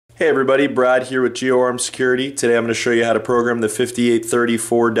Hey everybody, Brad here with Geoarm Security. Today I'm going to show you how to program the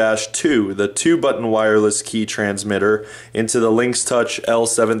 5834-2, the 2-button wireless key transmitter, into the Lynx Touch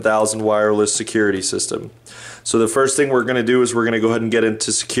L7000 wireless security system. So the first thing we're going to do is we're going to go ahead and get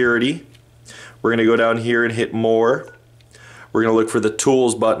into security. We're going to go down here and hit more. We're going to look for the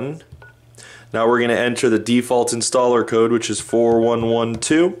tools button. Now we're going to enter the default installer code, which is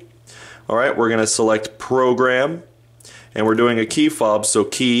 4112. Alright, we're going to select program. And we're doing a key fob, so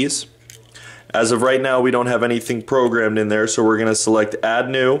keys. As of right now, we don't have anything programmed in there, so we're going to select add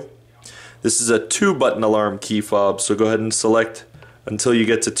new. This is a 2-button alarm key fob, so go ahead and select until you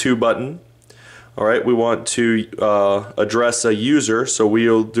get to 2-button. Alright, we want to address a user, so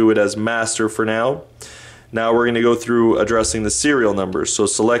we'll do it as master for now. Now we're going to go through addressing the serial number, so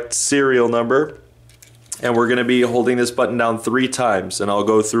select serial number. And we're going to be holding this button down 3 times, and I'll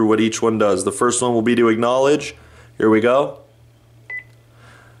go through what each one does. The first one will be to acknowledge. Here we go.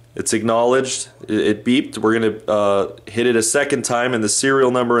 It's acknowledged. It beeped. We're going to hit it a second time and the serial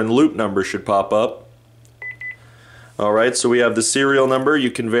number and loop number should pop up. Alright, so we have the serial number.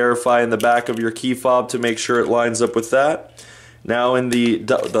 You can verify in the back of your key fob to make sure it lines up with that. Now in the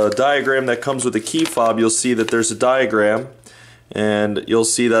diagram that comes with the key fob, you'll see that there's a diagram. And you'll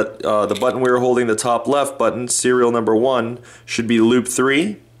see that the button we were holding, the top left button, serial number 1, should be loop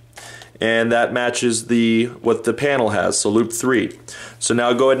 3. And that matches what the panel has, so loop 3. So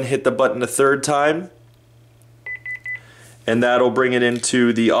now go ahead and hit the button a third time, and that'll bring it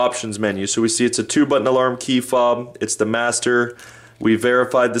into the options menu. So we see it's a 2-button alarm key fob, it's the master, we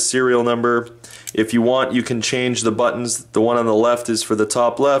verified the serial number. If you want, you can change the buttons. The one on the left is for the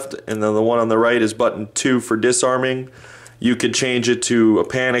top left, and then the one on the right is button 2 for disarming. You could change it to a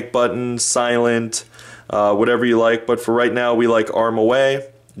panic button, silent, whatever you like, but for right now we like arm away.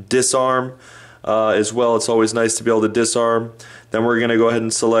 Disarm as well. It's always nice to be able to disarm. Then we're going to go ahead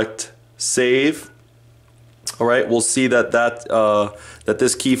and select save. Alright, we'll see that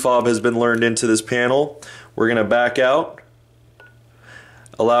this key fob has been learned into this panel. We're going to back out,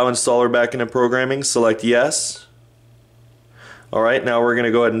 allow installer back into programming, select yes. Alright, now we're going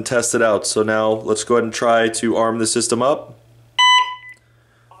to go ahead and test it out. So now let's go ahead and try to arm the system up.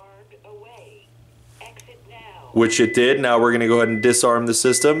 Which it did. Now we're going to go ahead and disarm the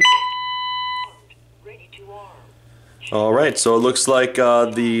system. Alright, so it looks like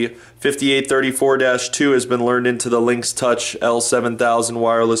the 5834-2 has been learned into the Lynx Touch L7000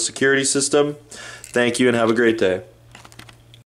 wireless security system. Thank you and have a great day.